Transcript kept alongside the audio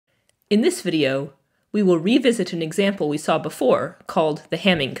In this video, we will revisit an example we saw before called the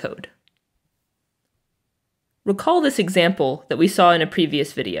Hamming code. Recall this example that we saw in a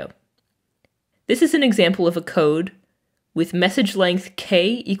previous video. This is an example of a code with message length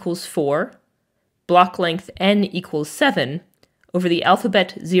k equals 4, block length n equals 7, over the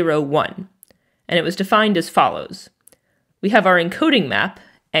alphabet 0, 1, and it was defined as follows. We have our encoding map,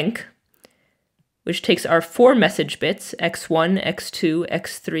 enc, which takes our 4 message bits, x1, x2,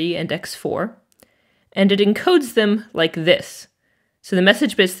 x3, and x4, and it encodes them like this. So the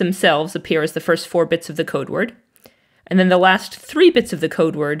message bits themselves appear as the first 4 bits of the code word, and then the last 3 bits of the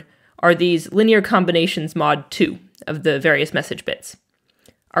code word are these linear combinations mod 2 of the various message bits.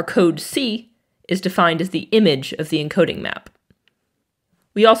 Our code C is defined as the image of the encoding map.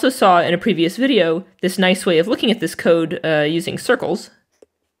 We also saw in a previous video this nice way of looking at this code using circles,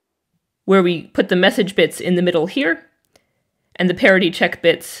 where we put the message bits in the middle here, and the parity check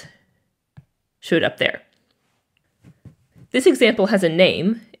bits showed up there. This example has a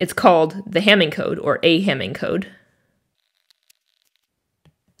name. It's called the Hamming code, or a Hamming code.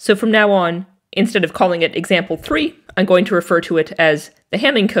 So from now on, instead of calling it example 3, I'm going to refer to it as the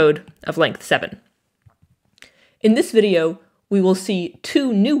Hamming code of length 7. In this video, we will see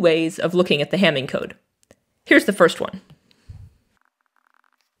 2 new ways of looking at the Hamming code. Here's the first one.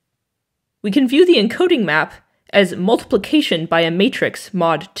 We can view the encoding map as multiplication by a matrix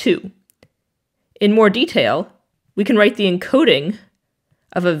mod 2. In more detail, we can write the encoding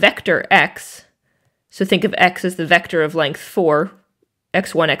of a vector x, so think of x as the vector of length 4,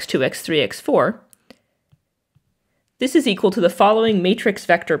 x1, x2, x3, x4. This is equal to the following matrix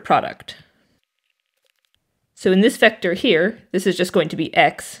vector product. So in this vector here, this is just going to be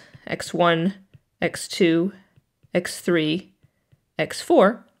x, x1, x2, x3,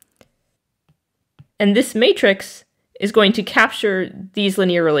 x4. And this matrix is going to capture these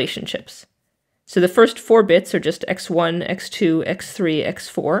linear relationships. So the first 4 bits are just x1, x2, x3,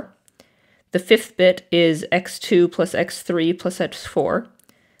 x4. The 5th bit is x2 plus x3 plus x4.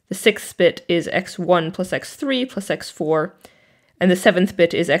 The 6th bit is x1 plus x3 plus x4. And the 7th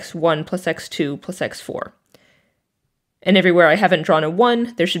bit is x1 plus x2 plus x4. And everywhere I haven't drawn a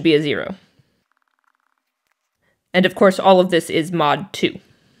 1, there should be a 0. And of course, all of this is mod 2.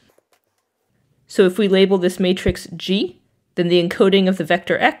 So if we label this matrix G, then the encoding of the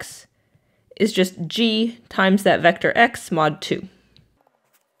vector x is just G times that vector x mod 2.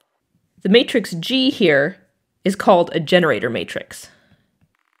 The matrix G here is called a generator matrix.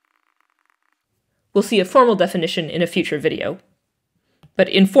 We'll see a formal definition in a future video. But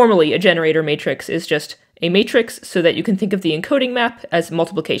informally, a generator matrix is just a matrix so that you can think of the encoding map as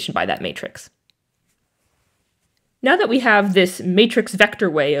multiplication by that matrix. Now that we have this matrix vector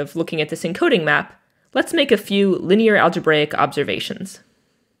way of looking at this encoding map, let's make a few linear algebraic observations.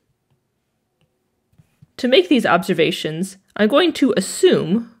 To make these observations, I'm going to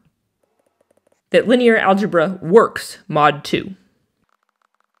assume that linear algebra works mod 2.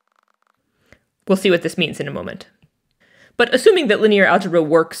 We'll see what this means in a moment. But assuming that linear algebra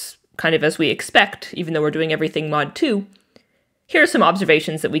works kind of as we expect, even though we're doing everything mod 2, here are some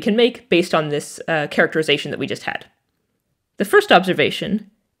observations that we can make based on this characterization that we just had. The first observation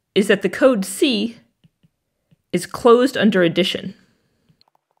is that the code C is closed under addition.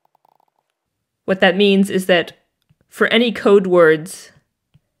 What that means is that for any code words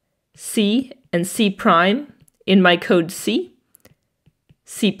C and C prime in my code C,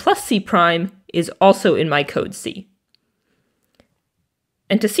 C plus C prime is also in my code C.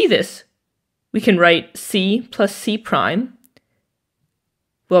 And to see this, we can write C plus C prime.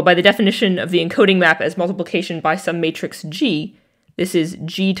 Well, by the definition of the encoding map as multiplication by some matrix G, this is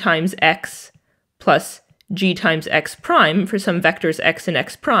G times x plus G times x prime for some vectors x and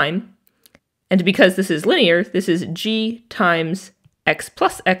x prime. And because this is linear, this is G times x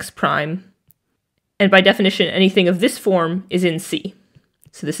plus x prime. And by definition, anything of this form is in C.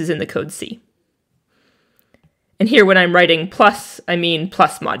 So this is in the code C. And here when I'm writing plus, I mean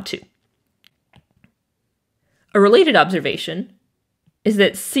plus mod 2. A related observation is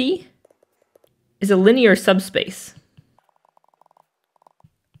that C is a linear subspace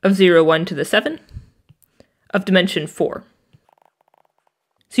of 0, 1 to the 7 of dimension 4.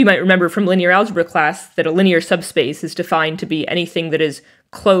 So you might remember from linear algebra class that a linear subspace is defined to be anything that is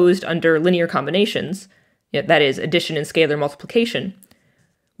closed under linear combinations, that is, addition and scalar multiplication.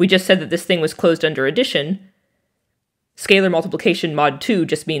 We just said that this thing was closed under addition. Scalar multiplication mod 2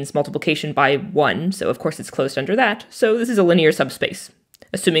 just means multiplication by 1, so of course it's closed under that, so this is a linear subspace,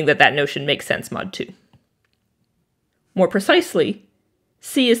 assuming that that notion makes sense mod 2. More precisely,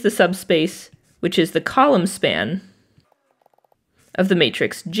 C is the subspace which is the column span of the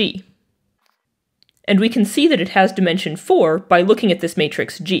matrix G. And we can see that it has dimension 4 by looking at this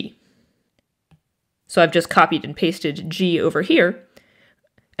matrix G. So I've just copied and pasted G over here,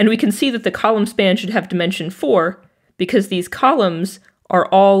 and we can see that the column span should have dimension 4 because these columns are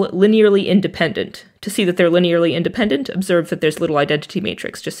all linearly independent. To see that they're linearly independent, observe that there's a little identity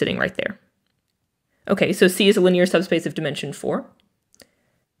matrix just sitting right there. Okay, so C is a linear subspace of dimension 4.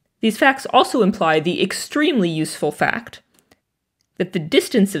 These facts also imply the extremely useful fact that the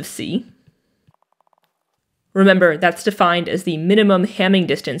distance of C, remember that's defined as the minimum Hamming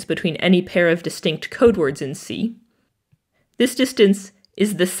distance between any pair of distinct code words in C, this distance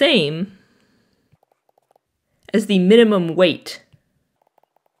is the same as the minimum weight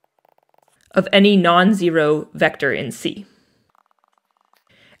of any non-zero vector in C.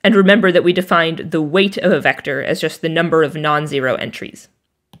 And remember that we defined the weight of a vector as just the number of non-zero entries.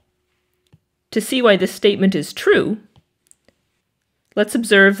 To see why this statement is true, let's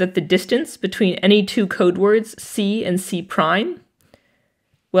observe that the distance between any two code words, C and C prime,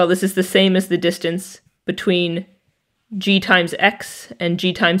 well, this is the same as the distance between G times X and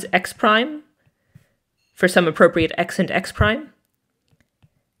G times X prime for some appropriate X and X prime.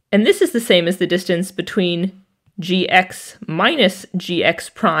 And this is the same as the distance between Gx minus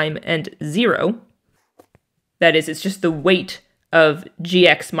Gx prime and 0. That is, it's just the weight of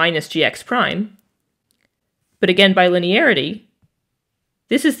Gx minus Gx prime. But again, by linearity,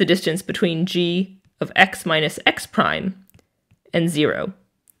 this is the distance between G of X minus X prime and 0.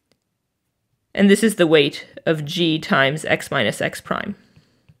 And this is the weight of G times X minus X prime.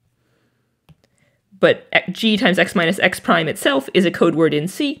 But G times X minus X prime itself is a code word in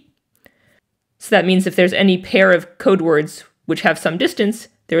C. So that means if there's any pair of code words which have some distance,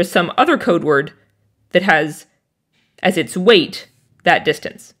 there is some other code word that has as its weight that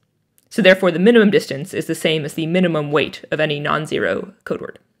distance. So therefore the minimum distance is the same as the minimum weight of any non-zero code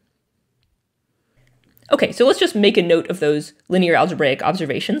word. Okay, so let's just make a note of those linear algebraic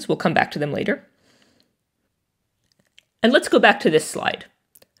observations. We'll come back to them later. And let's go back to this slide.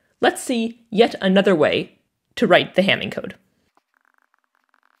 Let's see yet another way to write the Hamming code.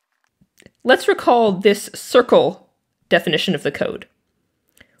 Let's recall this circle definition of the code.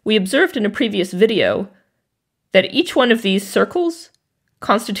 We observed in a previous video that each one of these circles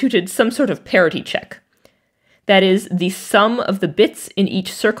constituted some sort of parity check. That is, the sum of the bits in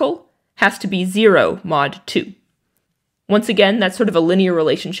each circle has to be 0 mod 2. Once again, that's sort of a linear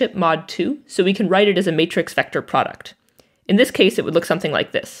relationship, mod 2, so we can write it as a matrix vector product. In this case, it would look something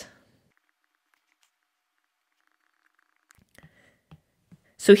like this.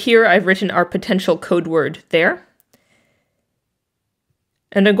 So here I've written our potential code word there.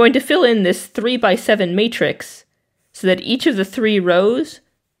 And I'm going to fill in this 3 by 7 matrix so that each of the 3 rows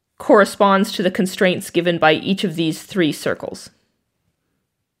corresponds to the constraints given by each of these 3 circles.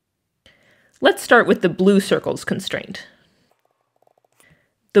 Let's start with the blue circles constraint.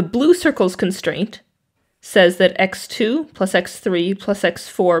 The blue circles constraint says that x2 plus x3 plus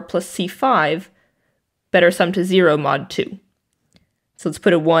x4 plus c5 better sum to 0 mod 2. So let's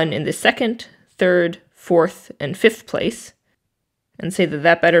put a 1 in the second, third, fourth, and fifth place, and say that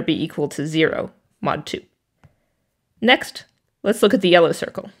that better be equal to 0 mod 2. Next, let's look at the yellow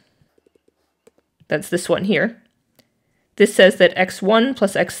circle. That's this one here. This says that x1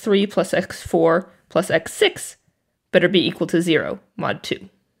 plus x3 plus x4 plus x6 better be equal to 0 mod 2.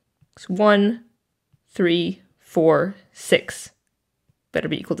 x1, 3, 4, 6 better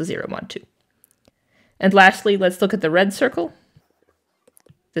be equal to 0 mod 2. And lastly, let's look at the red circle.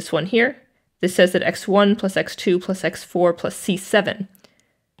 This one here. This says that x1 plus x2 plus x4 plus c7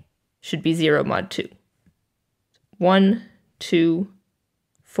 should be 0 mod 2. 1, 2,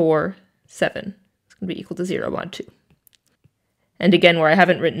 4, 7. It's going to be equal to 0 mod 2. And again, where I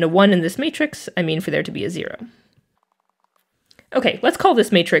haven't written a 1 in this matrix, I mean for there to be a 0. Okay, let's call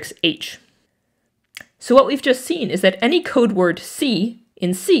this matrix H. So what we've just seen is that any code word C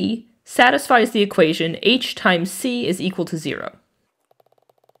in C satisfies the equation H times C is equal to 0.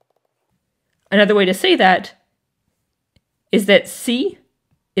 Another way to say that is that C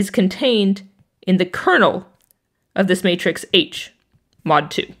is contained in the kernel of this matrix H, mod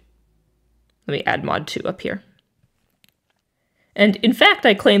 2. Let me add mod 2 up here. And in fact,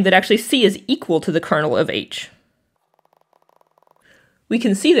 I claim that actually C is equal to the kernel of H. We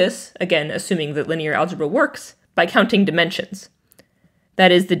can see this, again, assuming that linear algebra works, by counting dimensions.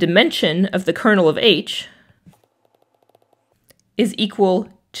 That is, the dimension of the kernel of H is equal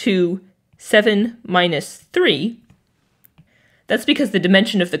to 7 minus 3. That's because the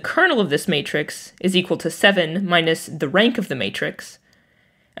dimension of the kernel of this matrix is equal to 7 minus the rank of the matrix.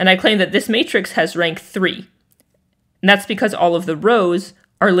 And I claim that this matrix has rank 3. And that's because all of the rows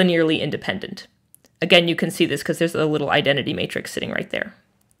are linearly independent. Again, you can see this because there's a little identity matrix sitting right there.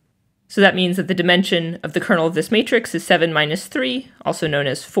 So that means that the dimension of the kernel of this matrix is 7 minus 3, also known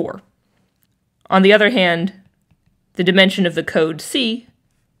as 4. On the other hand, the dimension of the code C,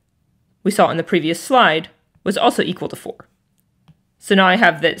 we saw in the previous slide, was also equal to 4. So now I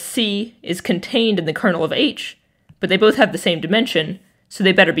have that C is contained in the kernel of H, but they both have the same dimension, so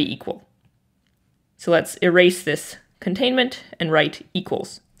they better be equal. So let's erase this containment and write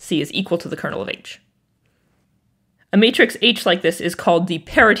equals. C is equal to the kernel of H. A matrix H like this is called the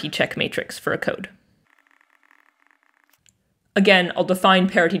parity check matrix for a code. Again, I'll define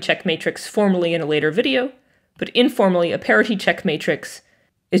parity check matrix formally in a later video, but informally, a parity check matrix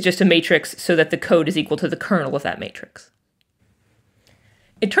is just a matrix so that the code is equal to the kernel of that matrix.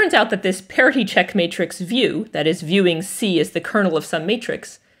 It turns out that this parity check matrix view, that is, viewing C as the kernel of some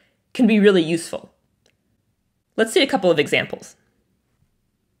matrix, can be really useful. Let's see a couple of examples.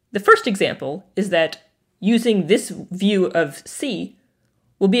 The first example is that using this view of C,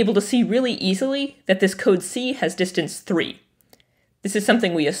 we'll be able to see really easily that this code C has distance 3. This is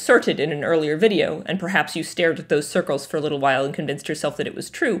something we asserted in an earlier video, and perhaps you stared at those circles for a little while and convinced yourself that it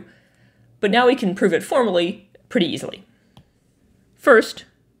was true, but now we can prove it formally pretty easily. First,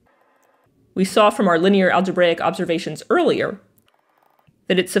 we saw from our linear algebraic observations earlier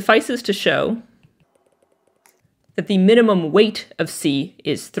that it suffices to show that the minimum weight of C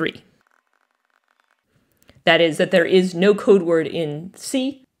is 3. That is, that there is no code word in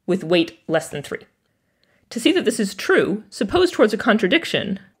C with weight less than 3. To see that this is true, suppose towards a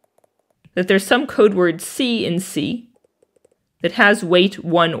contradiction that there's some code word C in C that has weight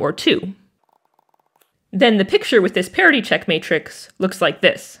 1 or 2. Then the picture with this parity check matrix looks like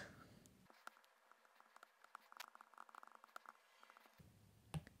this.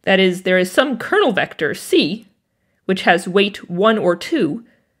 That is, there is some kernel vector C which has weight 1 or 2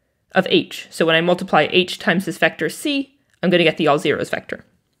 of H. So when I multiply H times this vector C, I'm going to get the all zeros vector.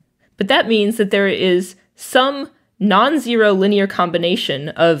 But that means that there is some non-zero linear combination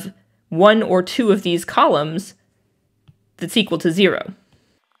of 1 or 2 of these columns that's equal to 0.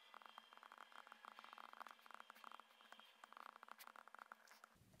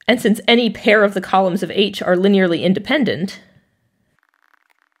 And since any pair of the columns of H are linearly independent,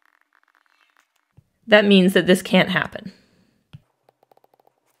 that means that this can't happen.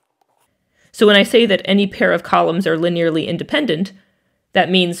 So when I say that any pair of columns are linearly independent, that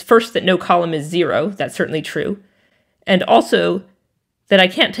means first that no column is 0, that's certainly true, and also that I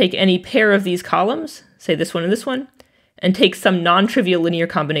can't take any pair of these columns, say this one and this one, and take some non-trivial linear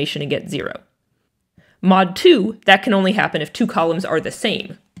combination and get 0. Mod 2, that can only happen if two columns are the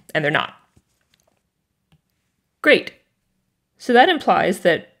same, and they're not. Great. So that implies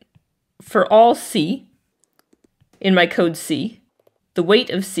that for all C, in my code C, the weight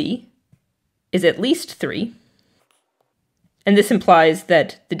of C is at least 3, and this implies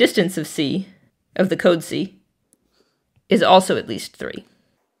that the distance of C, of the code C, is also at least 3.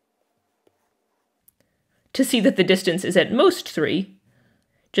 To see that the distance is at most 3,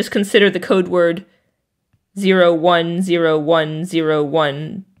 just consider the code word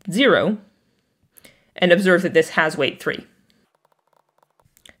 0101010, and observe that this has weight 3.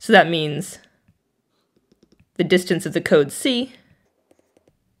 So that means the distance of the code C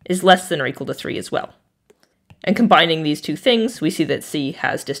is less than or equal to 3 as well. And combining these two things, we see that C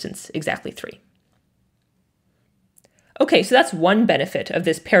has distance exactly 3. Okay, so that's one benefit of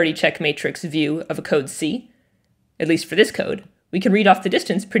this parity check matrix view of a code C. At least for this code, we can read off the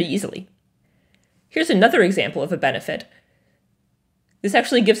distance pretty easily. Here's another example of a benefit. This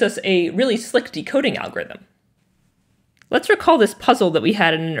actually gives us a really slick decoding algorithm. Let's recall this puzzle that we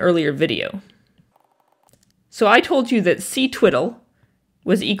had in an earlier video. So I told you that C twiddle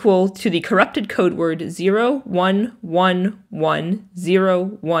was equal to the corrupted code word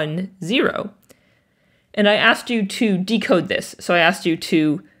 0111010, and I asked you to decode this. So I asked you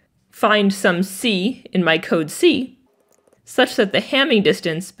to find some C in my code C such that the Hamming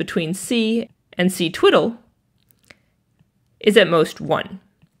distance between C and C twiddle is at most 1.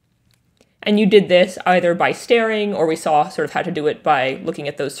 And you did this either by staring, or we saw sort of how to do it by looking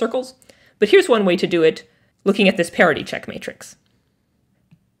at those circles. But here's one way to do it, looking at this parity check matrix.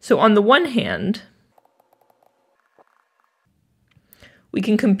 So on the one hand, we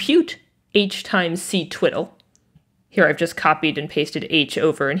can compute H times C twiddle. Here I've just copied and pasted H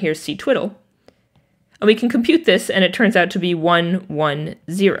over, and here's C twiddle. And we can compute this, and it turns out to be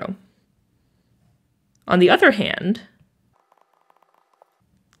 110. On the other hand,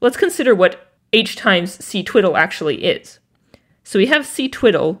 let's consider what H times C twiddle actually is. So we have C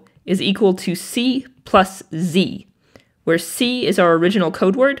twiddle is equal to C plus Z, where C is our original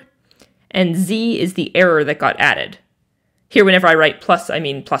code word, and z is the error that got added. Here, whenever I write plus, I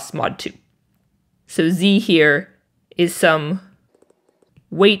mean plus mod 2. So z here is some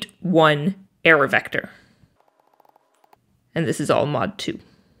weight 1 error vector. And this is all mod 2.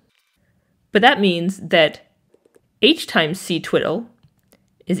 But that means that h times c twiddle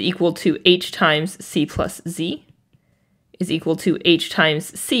is equal to h times c plus z is equal to h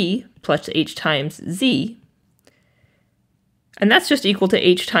times c plus h times z. And that's just equal to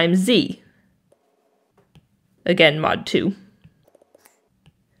h times z. Again, mod 2.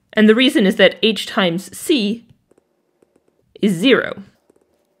 And the reason is that h times c is 0,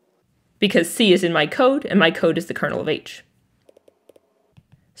 because c is in my code, and my code is the kernel of h.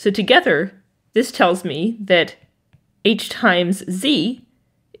 So together, this tells me that h times z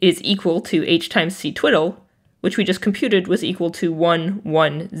is equal to h times c twiddle, which we just computed was equal to 1,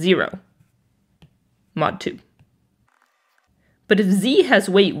 1, 0, mod 2. But if z has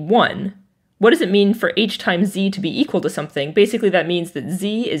weight 1, what does it mean for h times z to be equal to something? Basically, that means that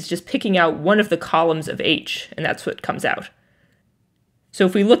z is just picking out one of the columns of h, and that's what comes out. So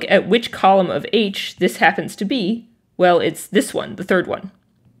if we look at which column of h this happens to be, well, it's this one, the third one.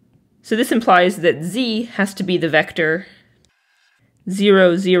 So this implies that z has to be the vector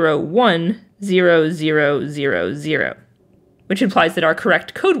 0, 0, 1, 0, 0, 0, 0, which implies that our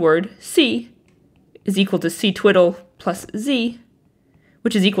correct code word, c, is equal to c twiddle plus z,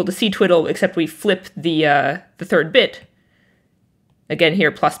 which is equal to c twiddle, except we flip the third bit. Again,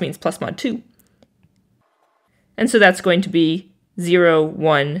 here plus means plus mod 2. And so that's going to be 0,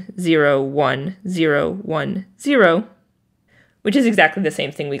 1, 0, 1, 0, 1, 0, which is exactly the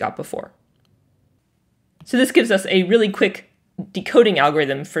same thing we got before. So this gives us a really quick decoding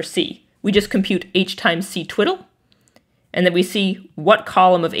algorithm for c. We just compute h times c twiddle, and then we see what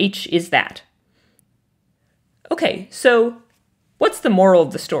column of h is that. Okay, so what's the moral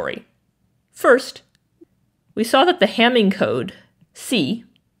of the story? First, we saw that the Hamming code, c,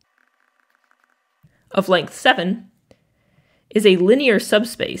 of length 7, is a linear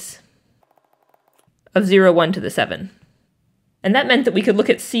subspace of 0, 1 to the 7. And that meant that we could look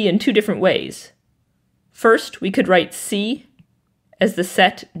at c in two different ways. First, we could write c as the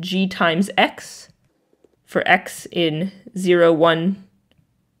set g times x for x in 0, 1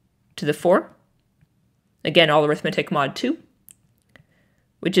 to the 4. Again, all arithmetic mod 2,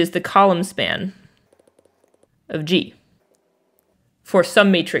 which is the column span of G for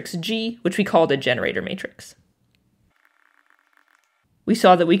some matrix G, which we called a generator matrix. We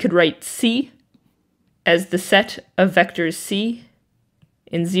saw that we could write C as the set of vectors C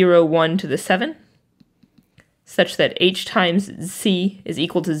in 0, 1 to the 7, such that H times C is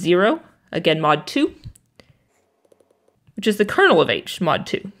equal to 0, again mod 2, which is the kernel of H, mod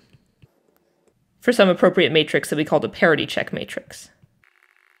 2, for some appropriate matrix that we called a parity check matrix.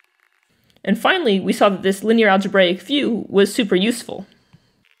 And finally, we saw that this linear algebraic view was super useful.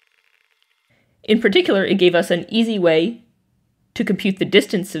 In particular, it gave us an easy way to compute the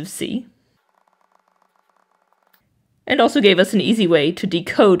distance of C, and also gave us an easy way to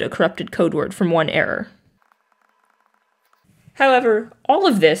decode a corrupted code word from one error. However, all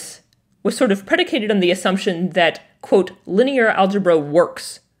of this was sort of predicated on the assumption that, quote, linear algebra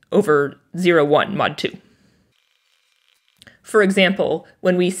works over 0, 1, mod 2. For example,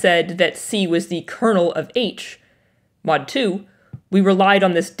 when we said that C was the kernel of H, mod 2, we relied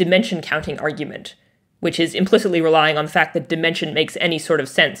on this dimension counting argument, which is implicitly relying on the fact that dimension makes any sort of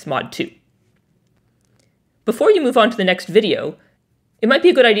sense, mod 2. Before you move on to the next video, it might be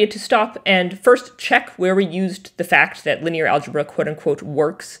a good idea to stop and first check where we used the fact that linear algebra quote-unquote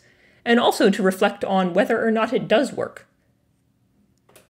works, and also to reflect on whether or not it does work.